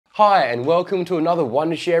Hi and welcome to another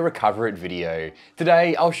Wondershare Recover It video.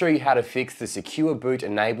 Today I'll show you how to fix the secure boot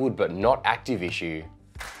enabled but not active issue.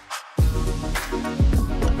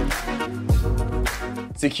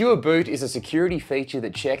 Secure boot is a security feature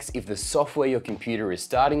that checks if the software your computer is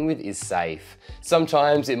starting with is safe.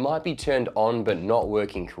 Sometimes it might be turned on but not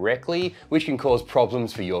working correctly, which can cause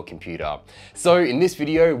problems for your computer. So in this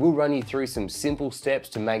video, we'll run you through some simple steps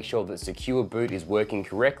to make sure that secure boot is working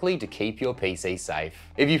correctly to keep your PC safe.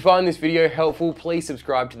 If you find this video helpful, please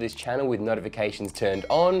subscribe to this channel with notifications turned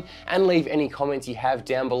on and leave any comments you have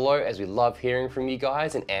down below, as we love hearing from you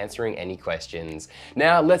guys and answering any questions.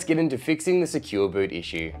 Now let's get into fixing the secure boot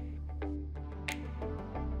issue.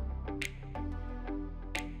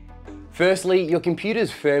 Firstly, your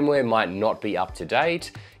computer's firmware might not be up to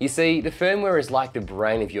date. You see, the firmware is like the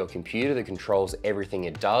brain of your computer that controls everything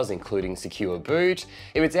it does, including secure boot.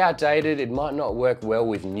 If it's outdated, it might not work well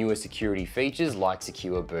with newer security features like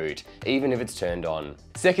secure boot, even if it's turned on.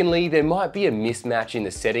 Secondly, there might be a mismatch in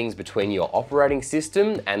the settings between your operating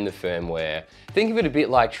system and the firmware. Think of it a bit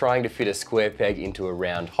like trying to fit a square peg into a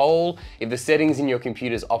round hole. If the settings in your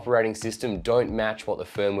computer's operating system don't match what the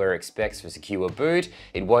firmware expects for secure boot,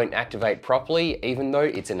 it won't activate properly, even though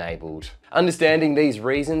it's enabled. Understanding these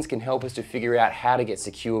reasons can help us to figure out how to get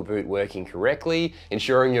secure boot working correctly,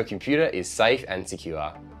 ensuring your computer is safe and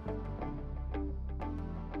secure.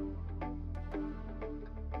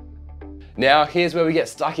 Now, here's where we get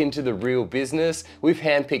stuck into the real business. We've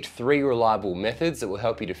handpicked 3 reliable methods that will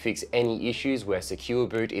help you to fix any issues where secure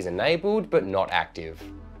boot is enabled but not active.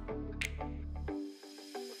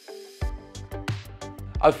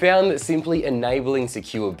 I've found that simply enabling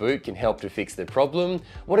secure boot can help to fix the problem.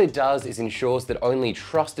 What it does is ensures that only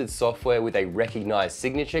trusted software with a recognized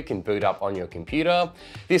signature can boot up on your computer.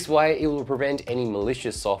 This way, it will prevent any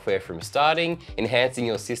malicious software from starting, enhancing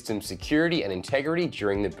your system's security and integrity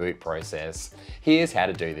during the boot process. Here's how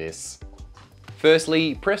to do this.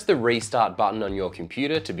 Firstly, press the restart button on your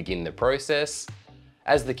computer to begin the process.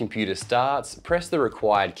 As the computer starts, press the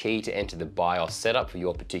required key to enter the BIOS setup for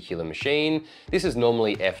your particular machine. This is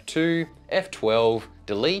normally F2, F12,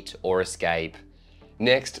 delete or escape.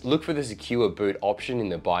 Next, look for the secure boot option in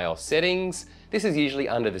the BIOS settings. This is usually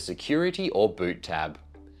under the security or boot tab.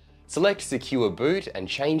 Select secure boot and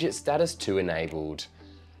change its status to enabled.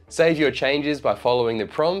 Save your changes by following the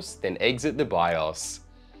prompts, then exit the BIOS.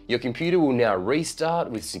 Your computer will now restart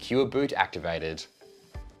with secure boot activated.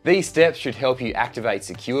 These steps should help you activate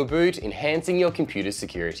secure boot, enhancing your computer's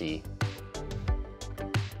security.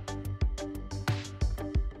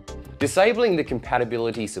 Disabling the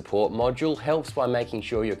Compatibility Support Module helps by making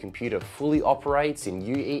sure your computer fully operates in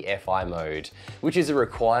UEFI mode, which is a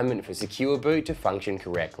requirement for secure boot to function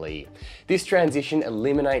correctly. This transition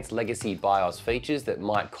eliminates legacy BIOS features that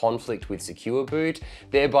might conflict with secure boot,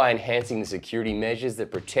 thereby enhancing the security measures that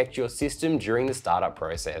protect your system during the startup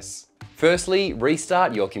process. Firstly,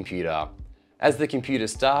 restart your computer. As the computer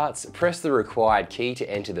starts, press the required key to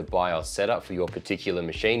enter the BIOS setup for your particular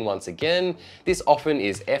machine once again. This often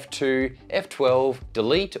is F2, F12,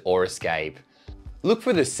 delete or escape. Look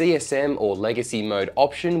for the CSM or legacy mode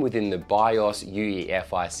option within the BIOS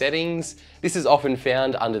UEFI settings. This is often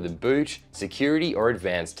found under the boot, security or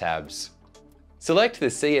advanced tabs. Select the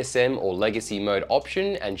CSM or legacy mode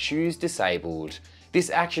option and choose disabled. This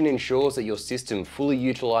action ensures that your system fully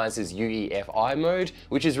utilizes UEFI mode,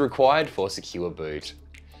 which is required for secure boot.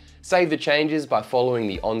 Save the changes by following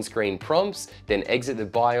the on-screen prompts, then exit the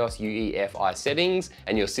BIOS UEFI settings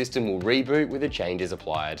and your system will reboot with the changes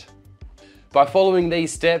applied. By following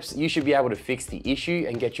these steps, you should be able to fix the issue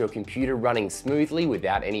and get your computer running smoothly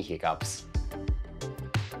without any hiccups.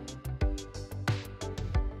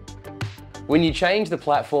 When you change the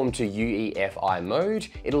platform to UEFI mode,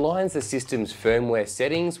 it aligns the system's firmware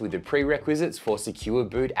settings with the prerequisites for secure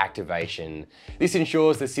boot activation. This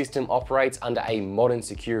ensures the system operates under a modern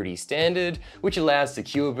security standard, which allows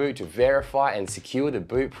secure boot to verify and secure the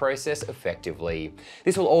boot process effectively.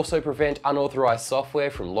 This will also prevent unauthorized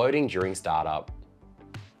software from loading during startup.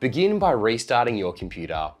 Begin by restarting your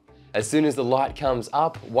computer. As soon as the light comes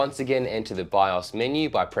up, once again enter the BIOS menu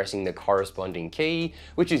by pressing the corresponding key,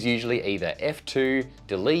 which is usually either F2,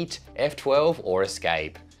 delete, F12 or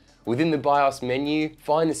escape. Within the BIOS menu,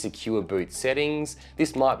 find the secure boot settings.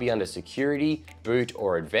 This might be under security, boot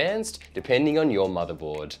or advanced, depending on your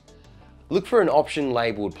motherboard. Look for an option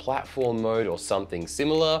labeled platform mode or something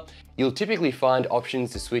similar. You'll typically find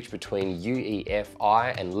options to switch between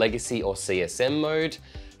UEFI and legacy or CSM mode.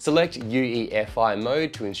 Select UEFI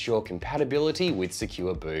mode to ensure compatibility with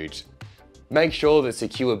secure boot. Make sure that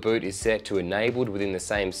secure boot is set to enabled within the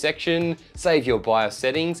same section, save your BIOS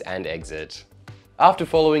settings and exit. After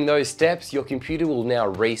following those steps, your computer will now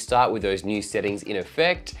restart with those new settings in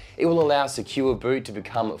effect. It will allow Secure Boot to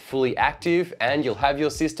become fully active and you'll have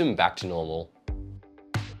your system back to normal.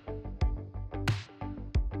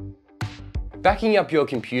 Backing up your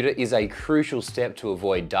computer is a crucial step to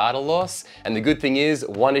avoid data loss, and the good thing is,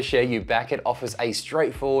 Wondershare UBackit offers a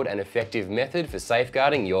straightforward and effective method for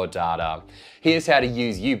safeguarding your data. Here's how to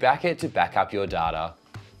use UBackit to back up your data.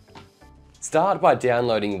 Start by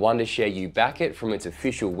downloading Wondershare UBackit from its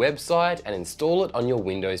official website and install it on your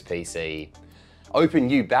Windows PC. Open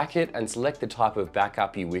UBackit and select the type of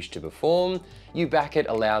backup you wish to perform. UBackit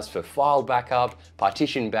allows for file backup,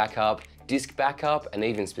 partition backup, disk backup, and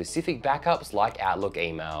even specific backups like Outlook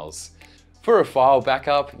emails. For a file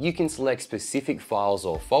backup, you can select specific files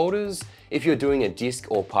or folders. If you're doing a disk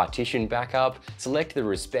or partition backup, select the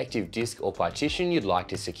respective disk or partition you'd like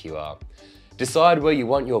to secure. Decide where you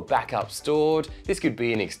want your backup stored. This could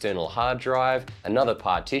be an external hard drive, another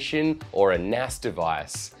partition, or a NAS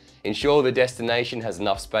device. Ensure the destination has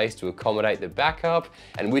enough space to accommodate the backup,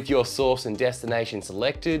 and with your source and destination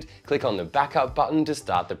selected, click on the backup button to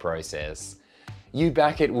start the process.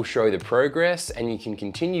 UBackit will show the progress and you can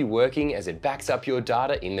continue working as it backs up your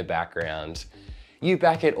data in the background.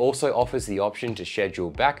 UBackit also offers the option to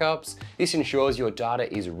schedule backups. This ensures your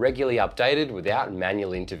data is regularly updated without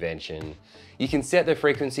manual intervention. You can set the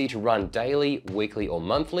frequency to run daily, weekly, or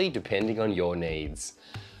monthly depending on your needs.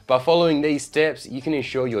 By following these steps, you can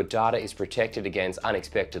ensure your data is protected against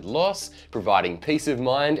unexpected loss, providing peace of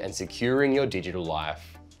mind and securing your digital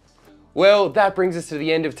life. Well, that brings us to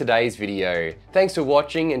the end of today's video. Thanks for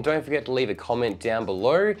watching, and don't forget to leave a comment down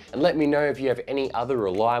below and let me know if you have any other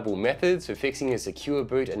reliable methods for fixing a Secure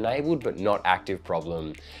Boot enabled but not active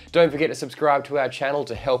problem. Don't forget to subscribe to our channel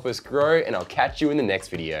to help us grow, and I'll catch you in the next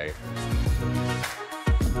video.